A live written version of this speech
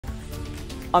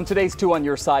On today's Two on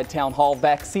Your Side Town Hall,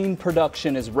 vaccine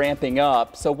production is ramping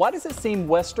up. So why does it seem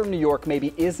Western New York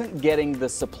maybe isn't getting the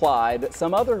supply that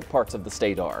some other parts of the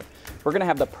state are? We're going to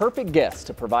have the perfect guest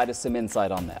to provide us some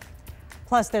insight on that.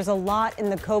 Plus, there's a lot in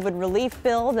the COVID relief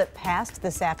bill that passed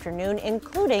this afternoon,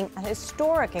 including a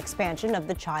historic expansion of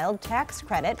the child tax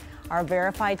credit. Our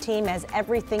Verified team has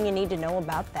everything you need to know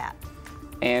about that.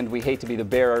 And we hate to be the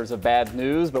bearers of bad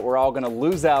news, but we're all going to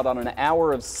lose out on an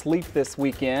hour of sleep this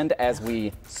weekend as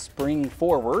we spring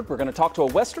forward. We're going to talk to a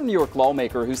Western New York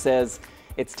lawmaker who says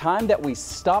it's time that we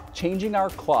stop changing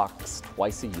our clocks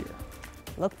twice a year.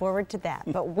 Look forward to that.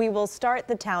 But we will start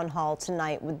the town hall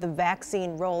tonight with the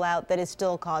vaccine rollout that is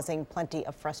still causing plenty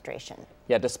of frustration.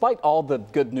 Yeah, despite all the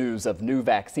good news of new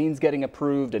vaccines getting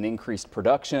approved and increased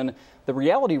production, the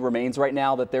reality remains right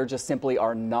now that there just simply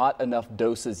are not enough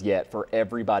doses yet for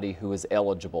everybody who is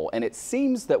eligible. And it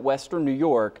seems that Western New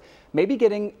York may be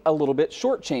getting a little bit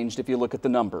shortchanged if you look at the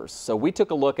numbers. So we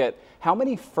took a look at how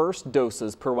many first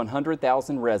doses per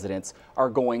 100,000 residents are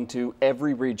going to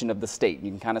every region of the state.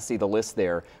 You can kind of see the list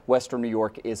there. Western New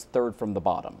York is third from the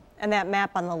bottom. And that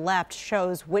map on the left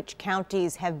shows which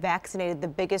counties have vaccinated the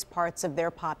biggest parts of their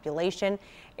population.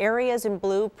 Areas in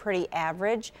blue, pretty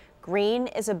average. Green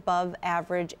is above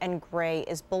average and gray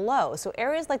is below. So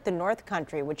areas like the North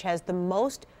Country, which has the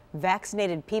most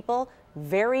vaccinated people,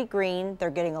 very green. They're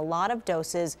getting a lot of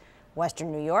doses.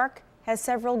 Western New York has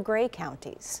several gray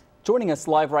counties. Joining us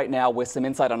live right now with some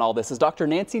insight on all this is Dr.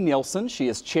 Nancy Nielsen. She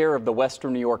is chair of the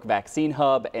Western New York Vaccine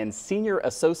Hub and Senior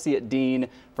Associate Dean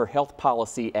for Health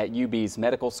Policy at UB's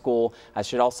Medical School. I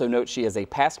should also note she is a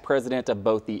past president of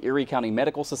both the Erie County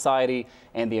Medical Society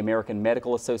and the American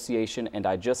Medical Association. And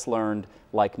I just learned,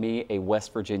 like me, a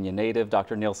West Virginia native.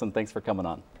 Dr. Nielsen, thanks for coming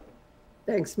on.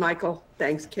 Thanks, Michael.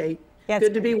 Thanks, Kate. Yeah,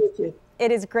 good to be with you.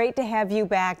 It is great to have you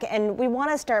back, and we want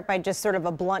to start by just sort of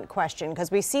a blunt question because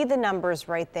we see the numbers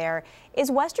right there. Is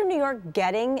Western New York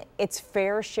getting its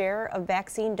fair share of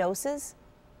vaccine doses?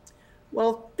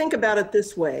 Well, think about it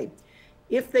this way.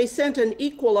 If they sent an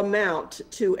equal amount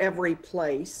to every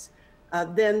place,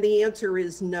 then the answer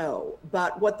is no.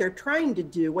 But what they're trying to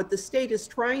do, what the state is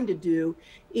trying to do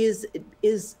is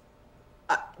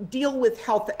deal with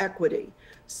health equity,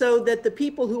 so that the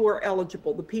people who are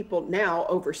eligible, the people now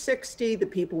over 60, the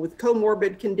people with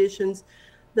comorbid conditions,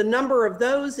 the number of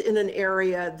those in an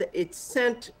area, that it's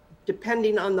sent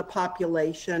depending on the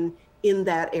population in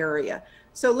that area.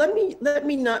 So let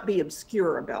me not be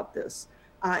obscure about this,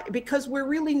 because we're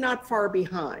really not far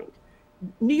behind.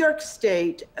 New York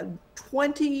State,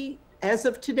 as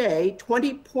of today,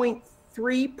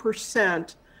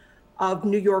 20.3% of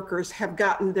New Yorkers have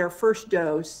gotten their first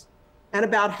dose, and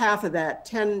about half of that,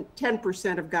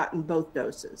 10% have gotten both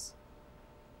doses.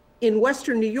 In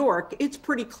Western New York, it's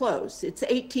pretty close. It's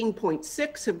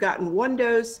 18.6 have gotten one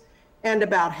dose, and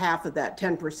about half of that,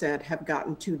 10%, have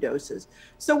gotten two doses.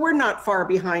 So we're not far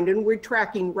behind, and we're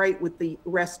tracking right with the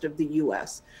rest of the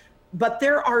US. But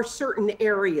there are certain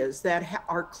areas that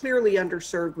are clearly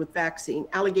underserved with vaccine.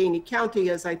 Allegheny County,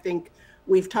 as I think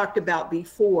we've talked about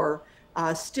before,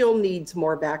 still needs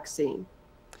more vaccine.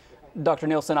 Dr.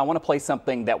 Nielsen, I want to play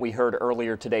something that we heard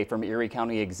earlier today from Erie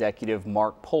County Executive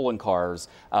Mark Poloncarz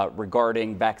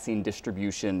regarding vaccine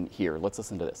distribution here. Let's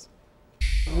listen to this.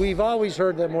 We've always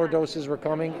heard that more doses were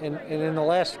coming, and in the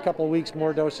last couple of weeks,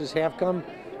 more doses have come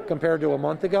compared to a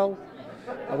month ago.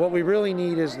 What we really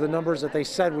need is the numbers that they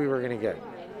said we were going to get.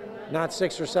 Not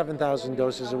 6,000 or 7,000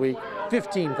 doses a week,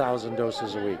 15,000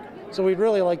 doses a week. So we'd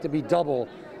really like to be double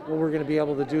what we're going to be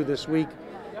able to do this week.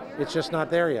 It's just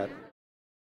not there yet.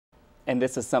 And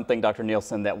this is something, Dr.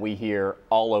 Nielsen, that we hear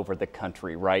all over the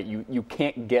country, right? You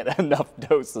can't get enough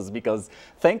doses because,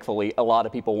 thankfully, a lot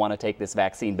of people want to take this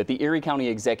vaccine. But the Erie County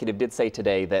executive did say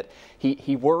today that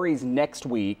he worries next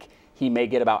week he may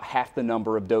get about half the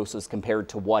number of doses compared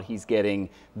to what he's getting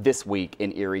this week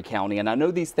in Erie County. And I know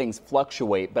these things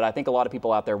fluctuate, but I think a lot of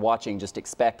people out there watching just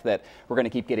expect that we're going to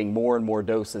keep getting more and more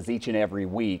doses each and every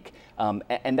week.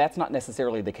 And that's not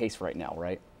necessarily the case right now,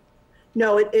 right?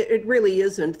 No, it really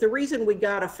isn't. The reason we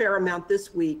got a fair amount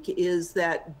this week is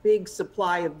that big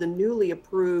supply of the newly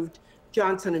approved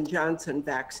Johnson & Johnson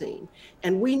vaccine.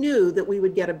 And we knew that we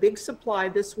would get a big supply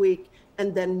this week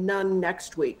and then none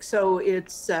next week. So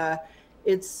it's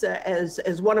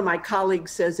as one of my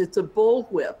colleagues says, it's a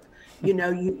bullwhip. You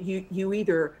know, you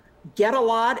either get a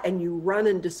lot and you run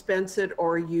and dispense it,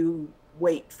 or you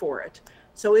wait for it.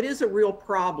 So it is a real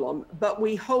problem, but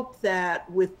we hope that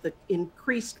with the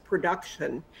increased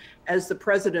production, as the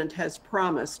president has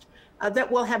promised,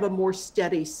 that we'll have a more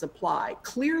steady supply.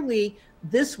 Clearly,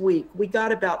 this week, we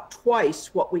got about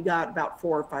twice what we got about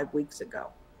 4 or 5 weeks ago.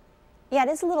 Yeah, it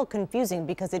is a little confusing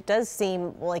because it does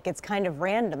seem like it's kind of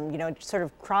random, you know, sort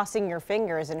of crossing your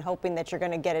fingers and hoping that you're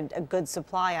going to get a good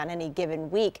supply on any given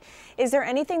week. Is there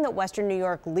anything that Western New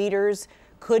York leaders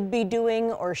could be doing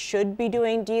or should be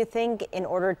doing, do you think, in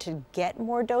order to get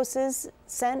more doses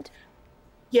sent?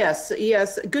 Yes,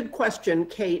 good question,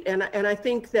 Kate. And I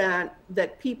think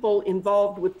that people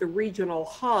involved with the regional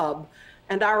hub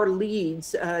and our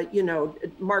leads, you know,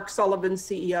 Mark Sullivan,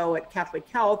 CEO at Catholic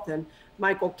Health, and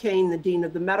Michael Kane, the dean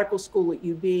of the medical school at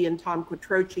UB, and Tom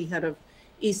Quattrochi, head of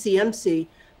ECMC,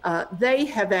 they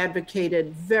have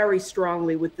advocated very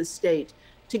strongly with the state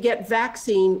to get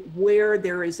vaccine where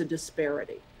there is a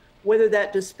disparity. Whether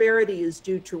that disparity is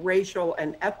due to racial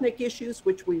and ethnic issues,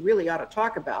 which we really ought to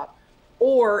talk about,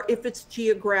 or if it's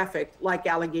geographic, like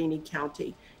Allegheny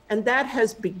County. And that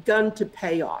has begun to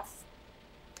pay off.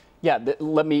 Yeah,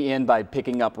 let me end by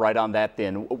picking up right on that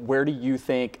then. Where do you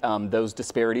think those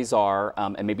disparities are,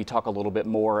 and maybe talk a little bit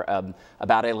more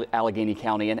about Allegheny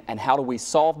County, and how do we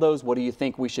solve those? What do you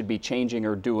think we should be changing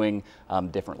or doing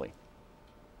differently?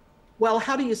 Well,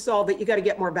 how do you solve it? You got to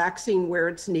get more vaccine where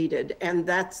it's needed, and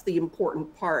that's the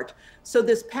important part. So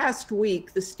this past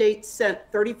week, the state sent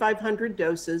 3,500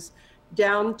 doses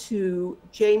down to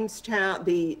Jamestown,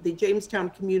 the Jamestown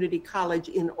Community College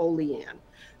in Olean.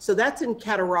 So that's in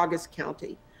Cattaraugus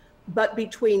County. But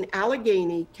between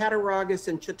Allegheny, Cattaraugus,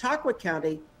 and Chautauqua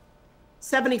County,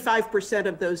 75%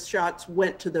 of those shots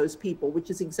went to those people, which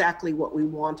is exactly what we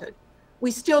wanted. We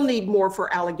still need more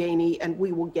for Allegheny, and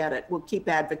we will get it. We'll keep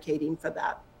advocating for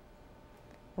that.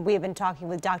 We have been talking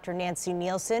with Dr. Nancy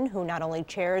Nielsen, who not only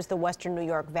chairs the Western New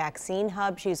York Vaccine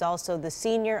Hub, she's also the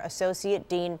Senior Associate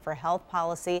Dean for Health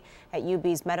Policy at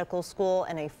UB's Medical School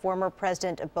and a former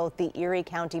president of both the Erie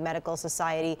County Medical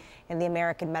Society and the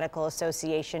American Medical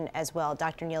Association as well.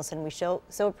 Dr. Nielsen, we so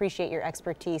appreciate your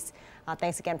expertise.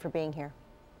 Thanks again for being here.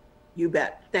 You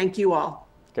bet. Thank you all.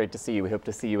 Great to see you. We hope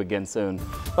to see you again soon.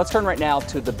 Let's turn right now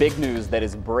to the big news that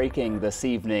is breaking this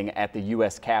evening at the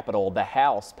U.S. Capitol. The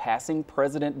House passing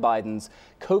President Biden's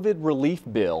COVID relief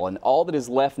bill, and all that is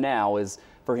left now is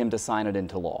for him to sign it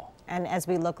into law. And as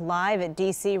we look live at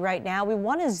D.C. right now, we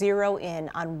want to zero in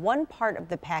on one part of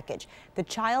the package, the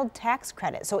child tax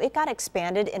credit. So it got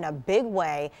expanded in a big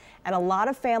way, and a lot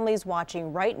of families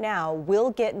watching right now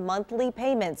will get monthly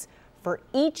payments for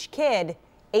each kid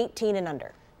 18 and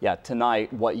under. Yeah,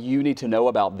 tonight, what you need to know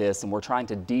about this, and we're trying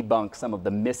to debunk some of the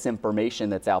misinformation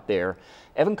that's out there.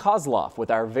 Evan Kozloff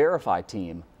with our Verify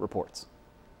team reports.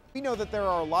 We know that there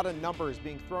are a lot of numbers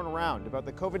being thrown around about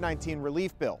the COVID-19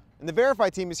 relief bill. And the Verify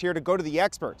team is here to go to the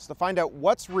experts to find out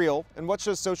what's real and what's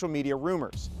just social media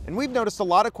rumors. And we've noticed a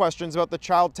lot of questions about the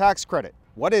child tax credit.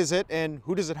 What is it and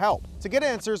who does it help? To get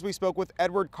answers, we spoke with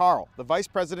Edward Carl, the Vice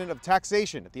President of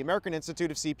Taxation at the American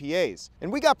Institute of CPAs. And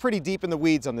we got pretty deep in the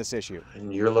weeds on this issue.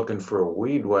 And you're looking for a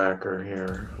weed whacker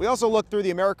here. We also looked through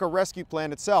the America Rescue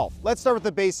Plan itself. Let's start with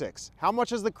the basics. How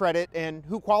much is the credit and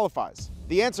who qualifies?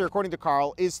 The answer, according to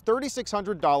Carl, is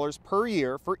 $3,600 per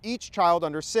year for each child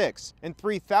under 6 and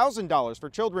 $3,000 for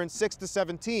children 6 to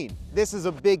 17. This is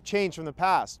a big change from the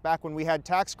past, back when we had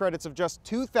tax credits of just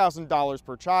 $2,000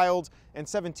 per child and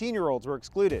 17-year-olds were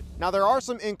excluded. Now, there are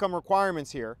some income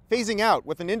requirements here, phasing out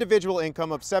with an individual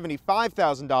income of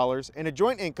 $75,000 and a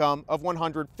joint income of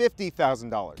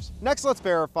 $150,000. Next, let's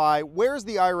verify, where's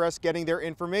the IRS getting their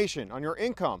information on your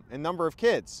income and number of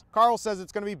kids? Carl says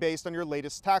it's going to be based on your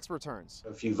latest tax returns.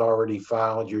 If you've already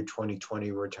filed your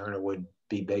 2020 return, it would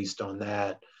be based on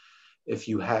that. If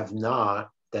you have not,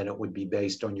 then it would be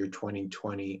based on your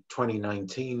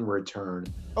 2019 return.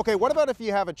 Okay, what about if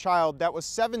you have a child that was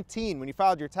 17 when you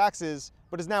filed your taxes,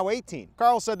 but is now 18?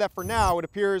 Carl said that for now, it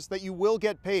appears that you will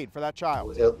get paid for that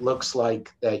child. It looks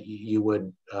like that you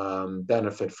would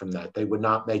benefit from that. They would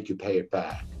not make you pay it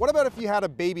back. What about if you had a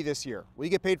baby this year? Will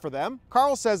you get paid for them?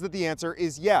 Carl says that the answer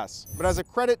is yes, but as a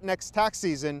credit next tax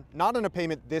season, not in a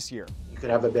payment this year. You could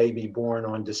have a baby born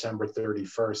on December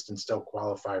 31st and still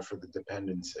qualify for the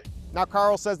dependency. Now,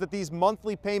 Carl says that these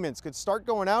monthly payments could start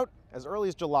going out as early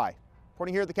as July.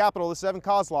 Reporting here at the Capitol, this is Evan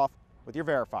Kozloff with your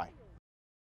Verify.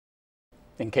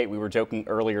 And Kate, we were joking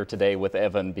earlier today with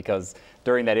Evan because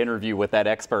during that interview with that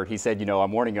expert, he said, you know,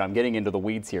 I'm warning you, I'm getting into the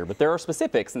weeds here, but there are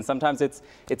specifics, and sometimes it's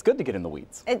good to get in the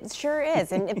weeds. It sure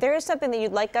is. And if there is something that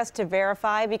you'd like us to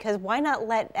verify, because why not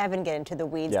let Evan get into the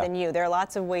weeds than you? There are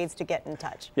lots of ways to get in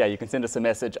touch. Yeah, you can send us a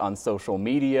message on social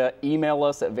media, email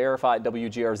us at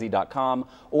verify@wgrz.com,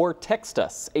 or text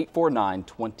us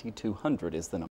 849-2200 is the number.